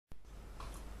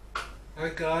Hi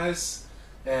guys,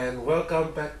 and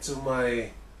welcome back to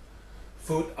my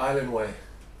Food Island Way,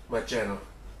 my channel.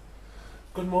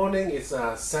 Good morning, it's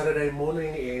a Saturday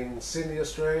morning in Sydney,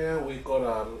 Australia. We got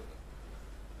a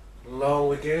long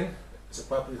weekend. It's a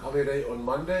public holiday on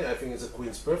Monday. I think it's the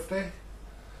Queen's birthday.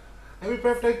 Happy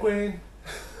birthday, Queen!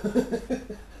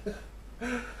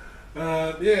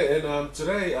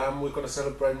 Today we're gonna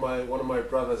celebrate my older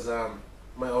brother's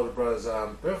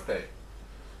birthday.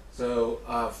 So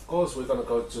of course we're gonna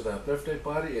go to the birthday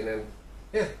party, and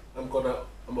then I'm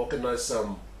organize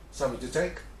something to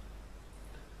take.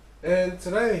 And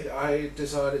today I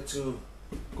decided to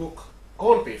cook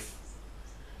corned beef.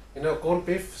 You know, corned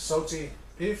beef, salty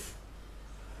beef.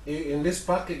 In this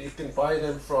packet you can buy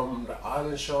them from the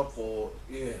island shop, or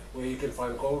where you can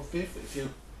find corned beef.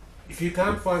 If you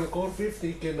can't find corned beef,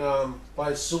 you can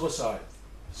buy suicide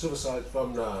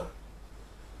from the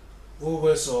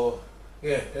Woolworths or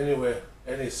anywhere,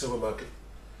 any supermarket.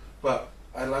 But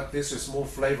I like this, it's more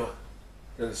flavor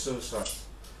than the suicide.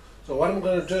 So what I'm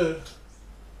gonna do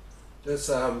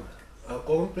is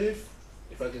corned beef,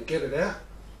 if I can get it out.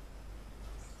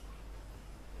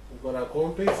 We've got our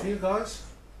corned beef here, guys.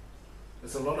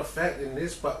 There's a lot of fat in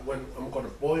this, but when I'm gonna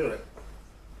boil it,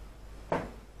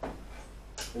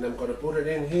 and I'm gonna put it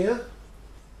in here.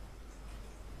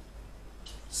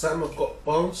 Some have got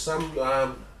bones, some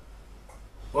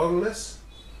boneless,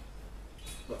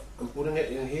 but I'm putting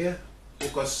it in here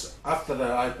because after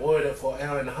that I boiled it for an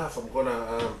hour and a half, I'm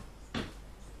gonna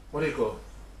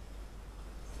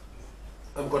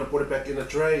I'm gonna put it back in a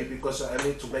tray because I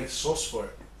need to make sauce for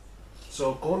it.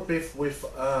 So corned beef with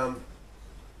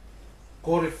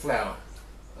cauliflower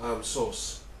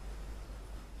sauce.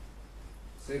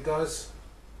 See guys,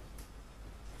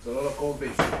 there's a lot of corned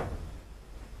beef.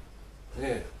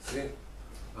 Yeah, see?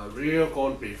 A real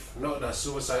corned beef, not the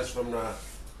suicides from the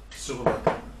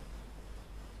supermarket.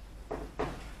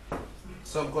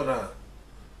 So I'm gonna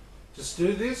just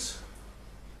do this,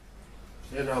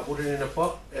 and I'll put it in a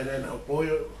pot, and then I'll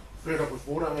fill it up with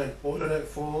water and boil it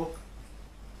for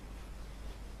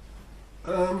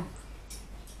an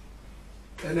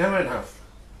hour and a half.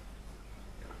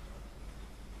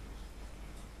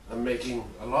 I'm making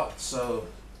a lot, so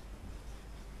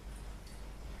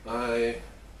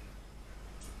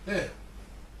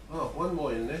one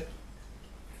more in there.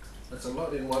 That's a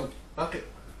lot in one bucket.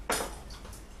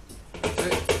 That's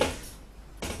it.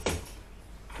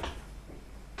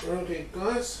 Okay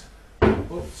guys,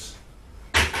 oops.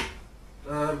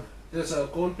 There's a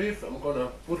corned beef. I'm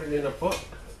gonna put it in a pot.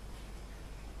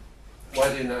 Why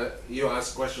didn't you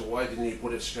ask the question, why didn't you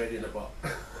put it straight in a pot?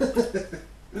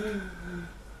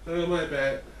 Oh, my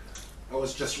bad. I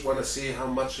was just want to see how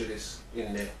much it is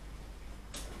in there.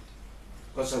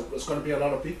 Because it's going to be a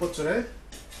lot of people today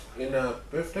in a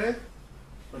birthday,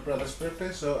 my brother's birthday,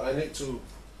 so I need to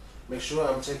make sure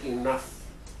I'm taking enough.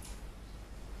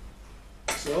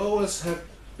 So always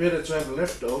better to have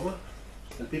leftover,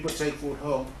 and people take food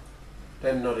home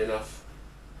than not enough.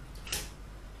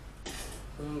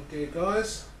 Okay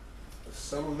guys,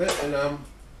 some of it, and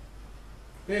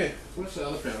where's the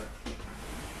other barrel?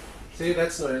 See,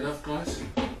 that's not enough guys.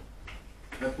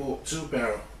 I bought 2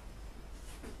 barrels.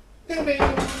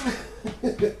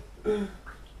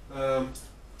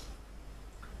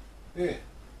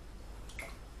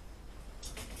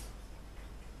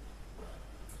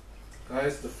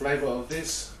 Guys, the flavor of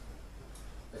this,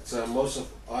 it's most of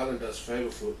Islanders'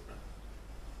 favorite food.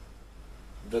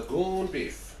 The corned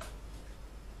beef.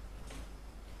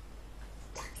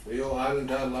 We all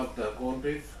Islander love the corned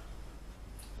beef,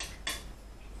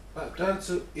 but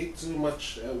don't eat too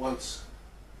much at once.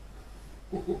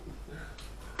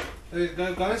 There you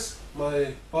go guys,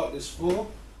 my pot is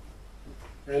full,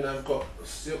 and I've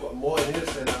still got more in here,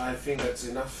 so I think that's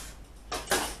enough.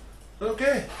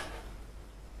 Okay,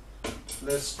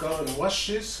 let's go and wash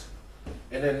this,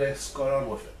 and then let's go on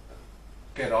with it.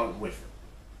 Get on with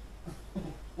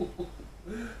it.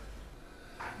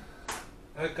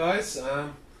 Alright guys, I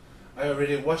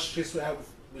already washed this out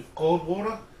with cold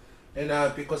water,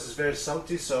 and because it's very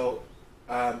salty, so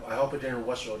I hope it didn't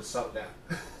wash all the salt down.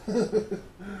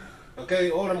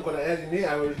 Okay, all I'm going to add in here,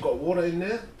 I already got water in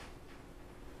there.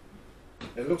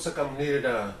 It looks like I'm needed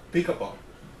a bigger pot.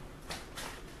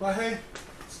 But hey,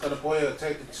 it's going to boil,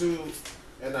 take the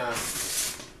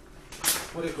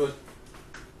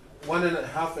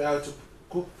 1.5 hours to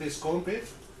cook this corned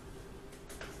beef.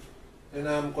 And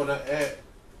I'm going to add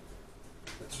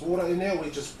its water in there. We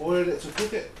just boiled it to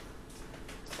cook it.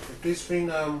 If this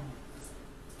thing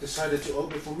decided to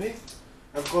open for me,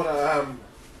 I've got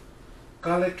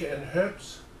garlic and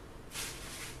herbs,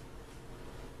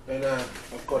 and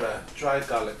I've got a dry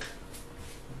garlic.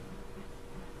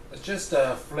 It's just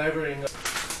flavoring.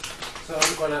 So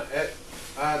I'm gonna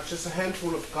add just a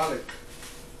handful of garlic,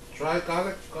 dry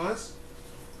garlic, guys.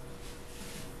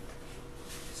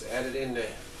 Just add it in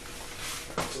there.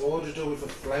 It's all to do with the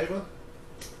flavor.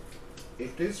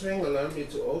 If this thing allows me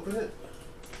to open it,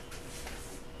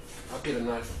 I'll get a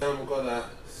knife. I've got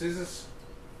scissors.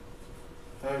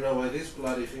 I don't know why this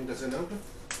bloody thing doesn't open.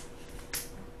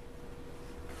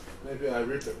 Maybe I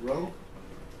ripped it wrong.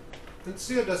 It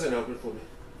still doesn't open for me.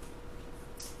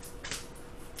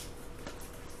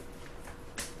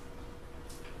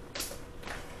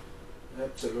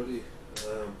 Absolutely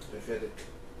pathetic.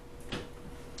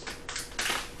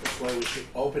 That's why we should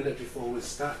open it before we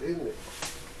start, isn't it?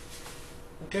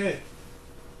 Okay.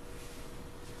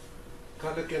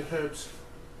 Garlic and herbs.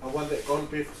 I want that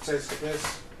corned beef to taste the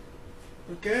best.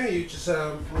 Okay, you just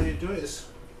what you do is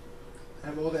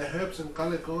have all the herbs and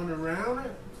garlic going around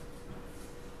it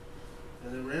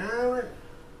and around it.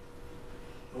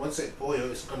 And once it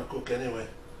boils, it's gonna cook anyway.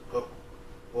 Cook.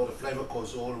 All the flavor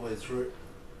goes all the way through it.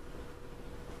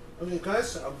 Okay,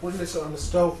 guys, I'm putting this on the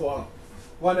stove for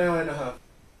 1 hour and a half.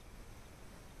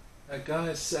 Hey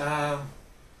guys,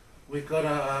 we got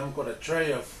a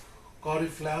tray of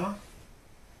cauliflower.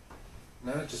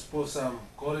 Now just put some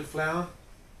cauliflower.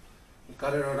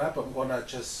 Cut it all up. I'm gonna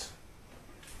just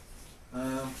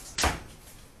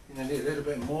need a little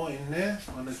bit more in there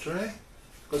on the tray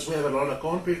because we have a lot of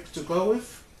corned beef to go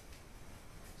with.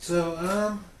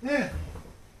 So yeah,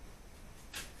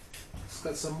 just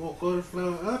got some more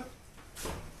cauliflower up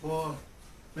for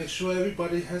make sure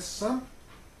everybody has some.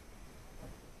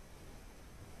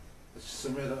 It's just a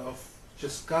matter of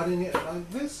just cutting it like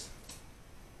this,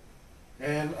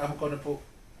 and I'm gonna put,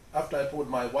 after I put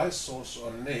my white sauce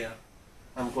on there,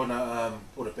 I'm gonna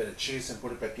put a bit of cheese and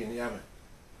put it back in the oven.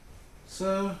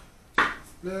 So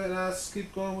let us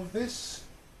keep going with this.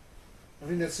 I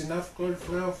think that's enough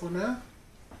cauliflower for now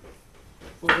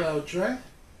for our tray.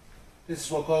 This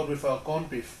is what goes with our corned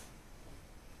beef.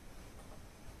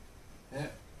 Yeah.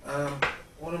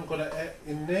 What I'm gonna add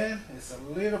in there is a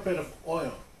little bit of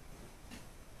oil.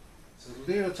 It's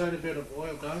a little tiny bit of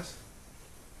oil, guys,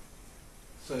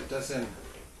 so it doesn't.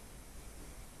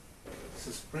 It's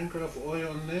a sprinkle of oil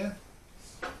on there.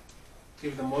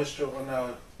 Give the moisture on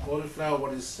our cauliflower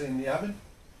what is in the oven.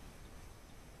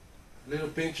 A little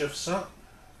pinch of salt.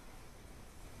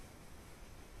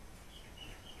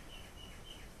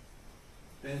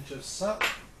 Pinch of salt.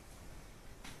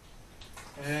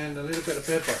 And a little bit of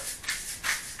pepper.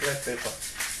 Black pepper.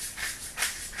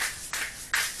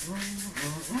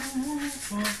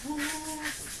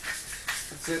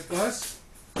 That's it, guys.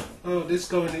 Oh, this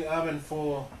go in the oven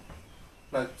for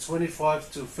like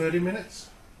 25 to 30 minutes.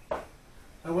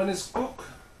 And when it's cooked,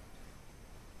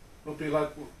 it'll be like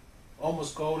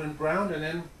almost golden brown, and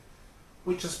then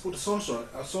we just put a sauce on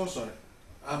it.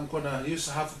 I'm gonna use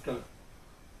half of the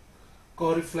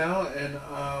cauliflower and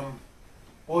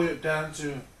boil it down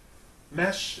to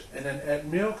mash, and then add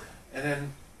milk, and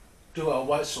then do a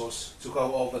white sauce to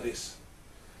go over this.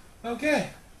 Okay,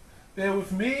 bear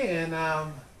with me, and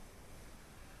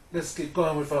let's keep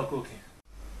going with our cooking.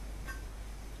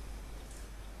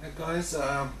 Hey guys,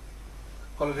 got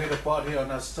a little pot here on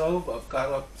our stove. I've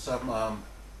got up some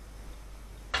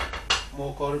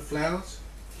more cauliflowers.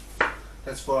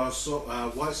 That's for our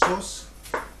white sauce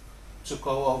to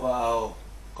go over our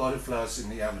cauliflowers in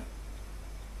the oven.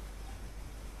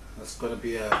 That's gonna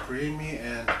be creamy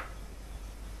and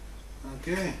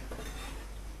okay.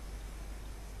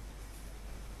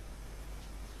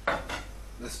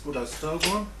 Let's put our stove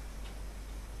on.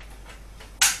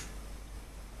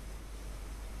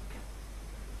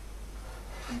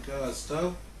 Okay, our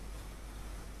stove.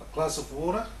 A glass of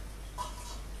water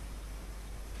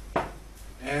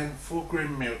and full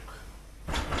cream milk.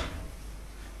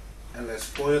 And let's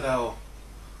boil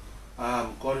our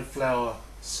cauliflower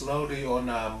slowly on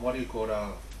on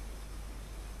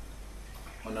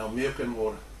our milk and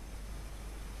water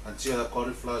until the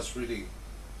cauliflower is really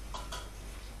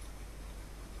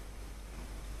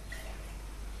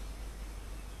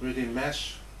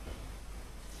mashed.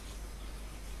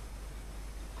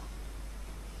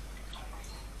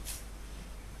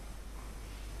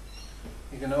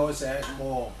 You can always add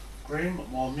more cream,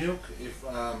 more milk if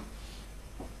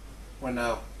when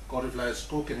our cauliflower is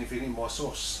cooked, and if you need more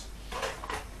sauce.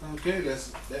 Okay,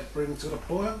 let's bring it to the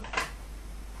boil.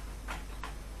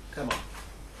 Come on.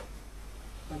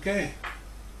 Okay,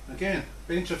 again,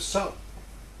 pinch of salt.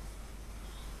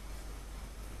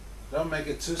 Don't make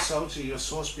it too salty, your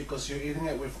sauce, because you're eating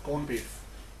it with corned beef.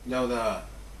 You know, the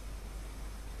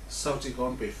salty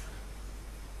corned beef.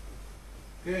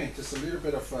 Okay, just a little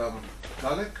bit of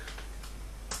garlic.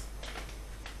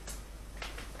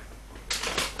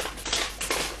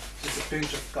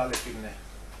 pinch of garlic in there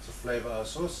to flavor our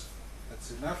sauce.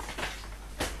 That's enough.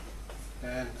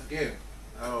 And again,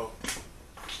 our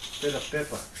bit of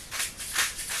pepper.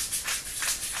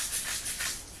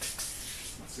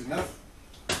 That's enough.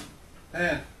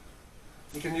 And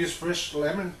you can use fresh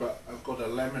lemon, but I've got a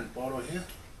lemon bottle here.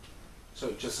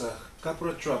 So just a couple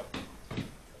of drops.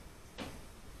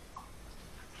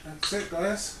 That's it,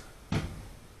 guys.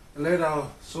 Let our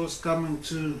sauce come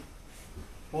into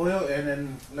boil, and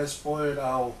then let's boil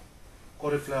our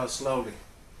cauliflower slowly.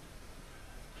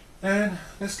 And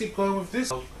let's keep going with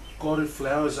this.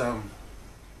 Cauliflower is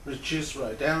reduced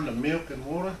right down to milk and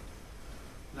water.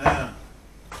 Now,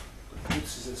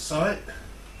 this is aside,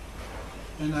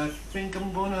 and I think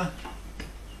I'm gonna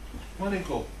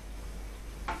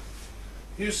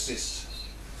use this.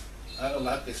 I don't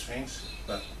like these things,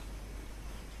 but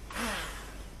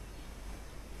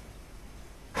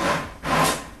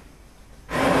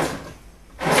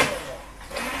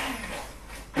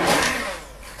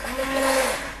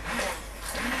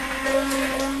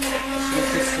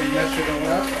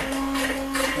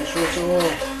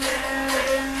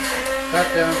cut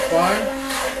down fine.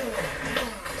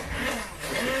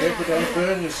 Just be careful, don't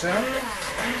burn yourself.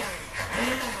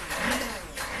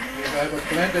 If you have a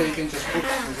blender, you can just put,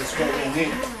 this is what we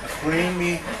need, a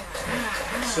creamy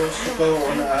sauce to go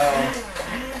on our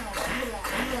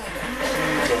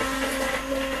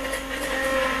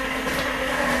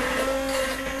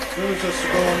creamy sauce to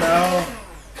go on our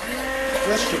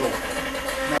vegetable.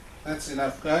 Now, that's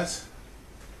enough, guys.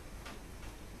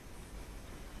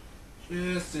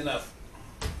 Just enough.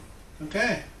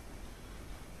 Okay.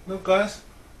 Look, guys.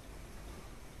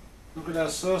 Look at our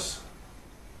sauce.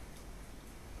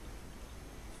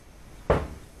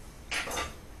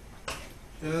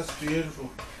 Just beautiful.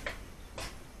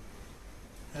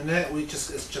 And that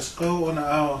it's just go on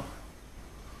our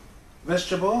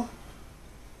vegetable.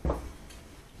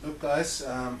 Look, guys.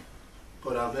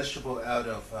 Got our vegetable out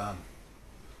of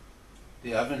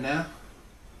the oven now.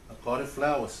 The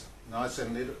cauliflowers. Nice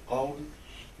and little golden,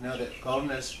 now that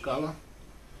goldenness color.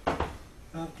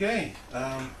 Okay,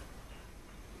 I'm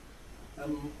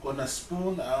gonna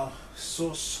spoon our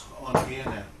sauce on here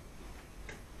now.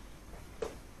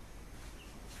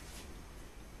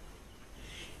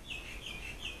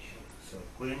 So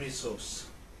creamy sauce.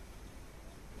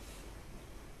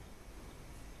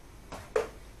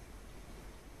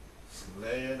 Just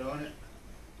lay it on it.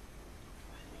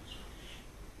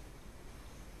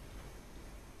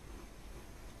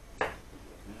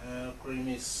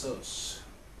 Creamy sauce.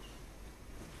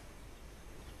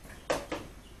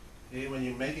 Okay, when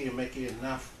you make it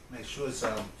enough. Make sure it's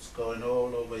going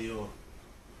all over your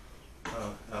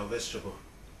our vegetable.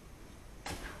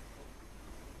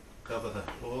 Cover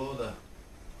all the.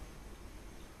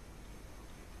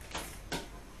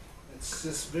 It's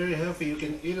just very healthy. You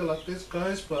can eat it like this,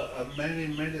 guys, but I mainly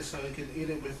made it so you can eat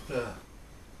it with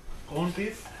corned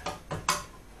beef.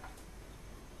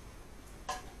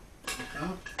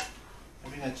 Okay. I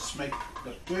mean, I just make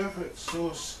the perfect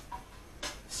sauce.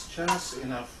 It's just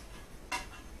enough.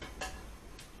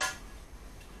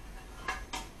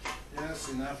 Just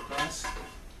enough, guys.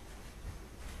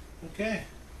 Okay.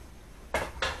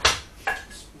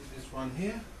 Let's put this one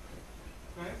here.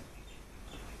 Okay.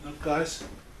 Look, guys,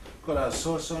 got our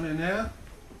sauce on it now.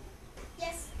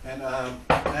 Yes. And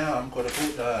now I'm going to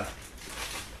put our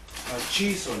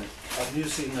cheese on it. I'm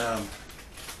using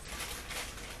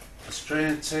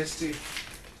Australian tasty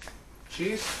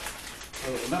cheese,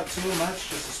 so not too much,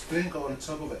 just a sprinkle on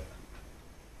top of it.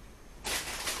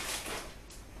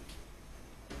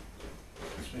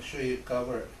 Just make sure you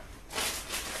cover it.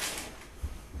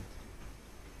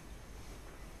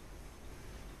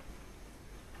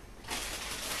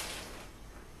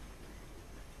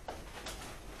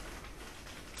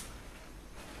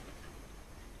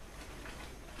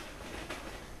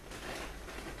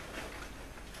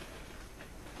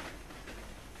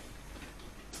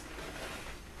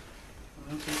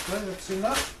 Okay, that's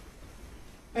enough.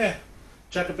 Yeah,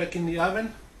 chuck it back in the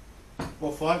oven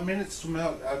for 5 minutes to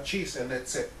melt our cheese, and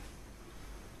that's it.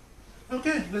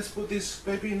 Okay, let's put this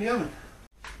baby in the oven.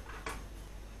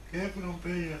 Careful, don't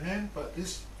burn your hand, but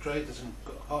this tray doesn't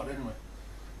get hot anyway.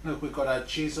 Look, we've got our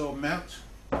cheese all melt.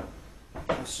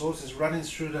 The sauce is running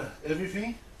through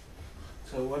everything.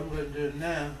 So what I'm going to do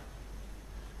now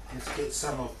is get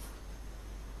some of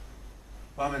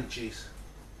Parmesan cheese.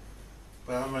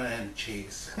 Parmesan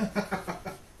cheese.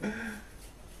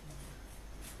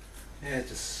 Yeah,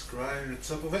 just grind on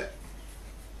top of it.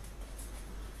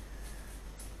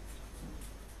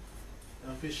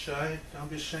 Don't be shy. Don't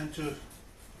be ashamed to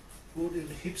put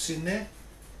the hips in there.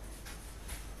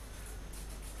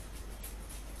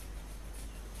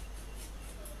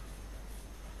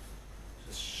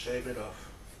 shave it off.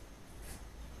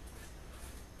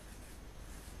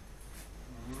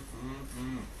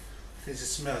 This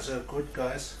smells so good,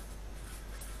 guys.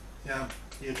 Yeah,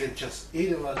 you can just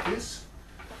eat it like this.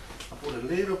 I put a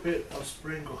little bit of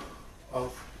sprinkle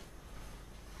of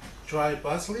dry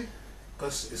parsley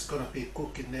because it's gonna be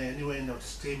cooking there anyway in the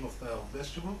steam of the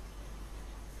vegetable.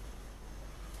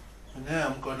 And now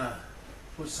I'm gonna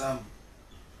put some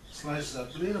slices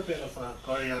of a little bit of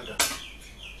coriander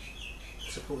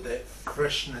to put that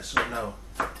freshness on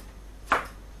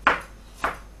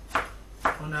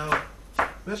our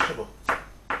vegetable.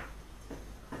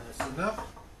 That's enough.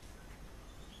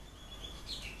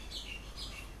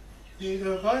 Here you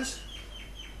go, guys.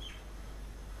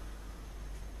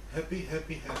 Happy,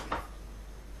 happy, happy.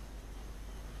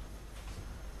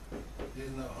 This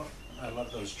is not hot. I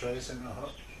love those trays, they're not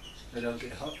hot. They don't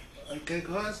get hot. Okay,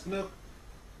 guys, look.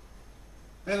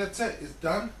 And that's it, it's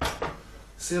done.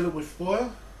 Seal it with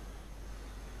foil.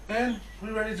 And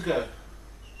we're ready to go.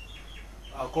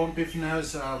 Our corned beef now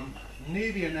is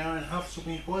nearly an hour and a half to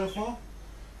be boiled for.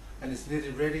 And it's nearly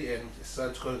ready, and it's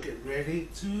time to go get ready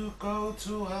to go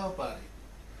to our party.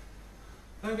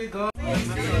 Okay, guys.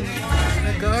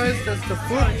 Hey guys, that's the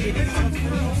food.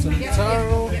 Some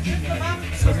taro,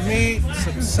 some meat,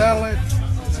 some salad,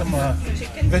 some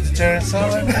vegetarian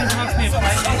salad,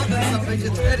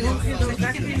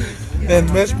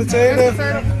 and mashed potato,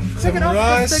 some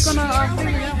rice,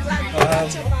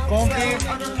 corned beef,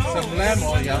 some lamb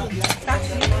or yum,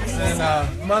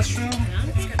 and mushroom.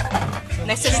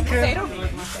 Next to the potato?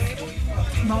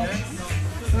 No.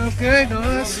 Okay,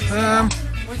 guys.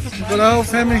 We've got our whole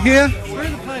family here.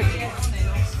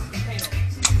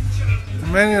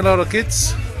 Many a lot of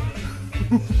kids.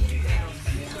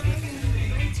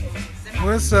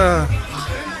 Where's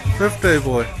birthday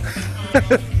boy?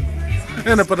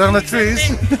 And up on the trees.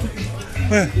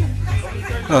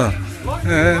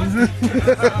 And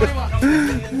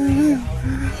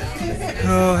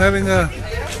oh, having a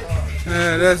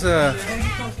that's a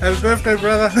happy birthday,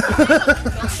 brother.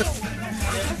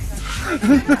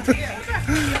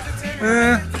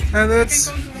 And that's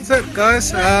it,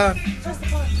 guys.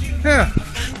 Yeah.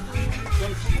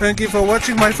 Thank you for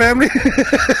watching my family.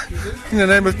 In the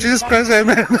name of Jesus Christ,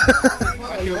 amen.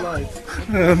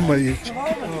 My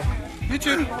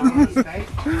YouTube.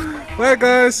 Bye,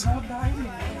 guys.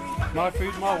 My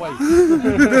food, my way.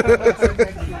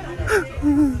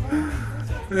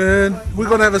 And we're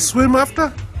gonna have a swim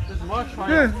after. This is my train.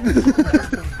 Yeah.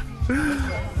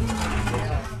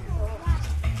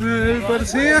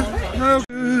 Everybody's here.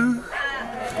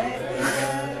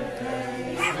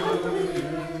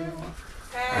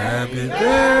 Happy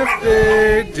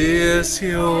birthday, dear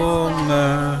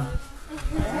Siona.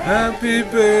 Happy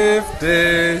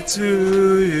birthday to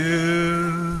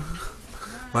you.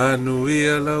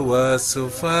 Manuela was so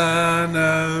fun.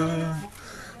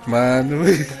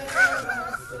 Manuela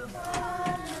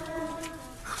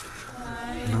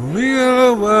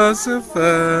was so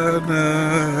fun.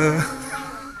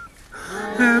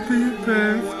 Happy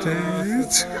birthday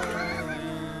to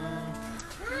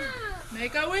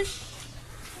Make a wish.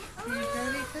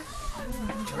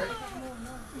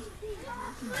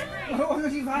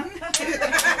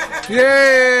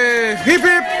 Yay! Hip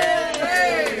hip!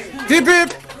 Hip hip!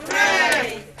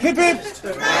 Hip hip!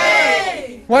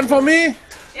 One for me!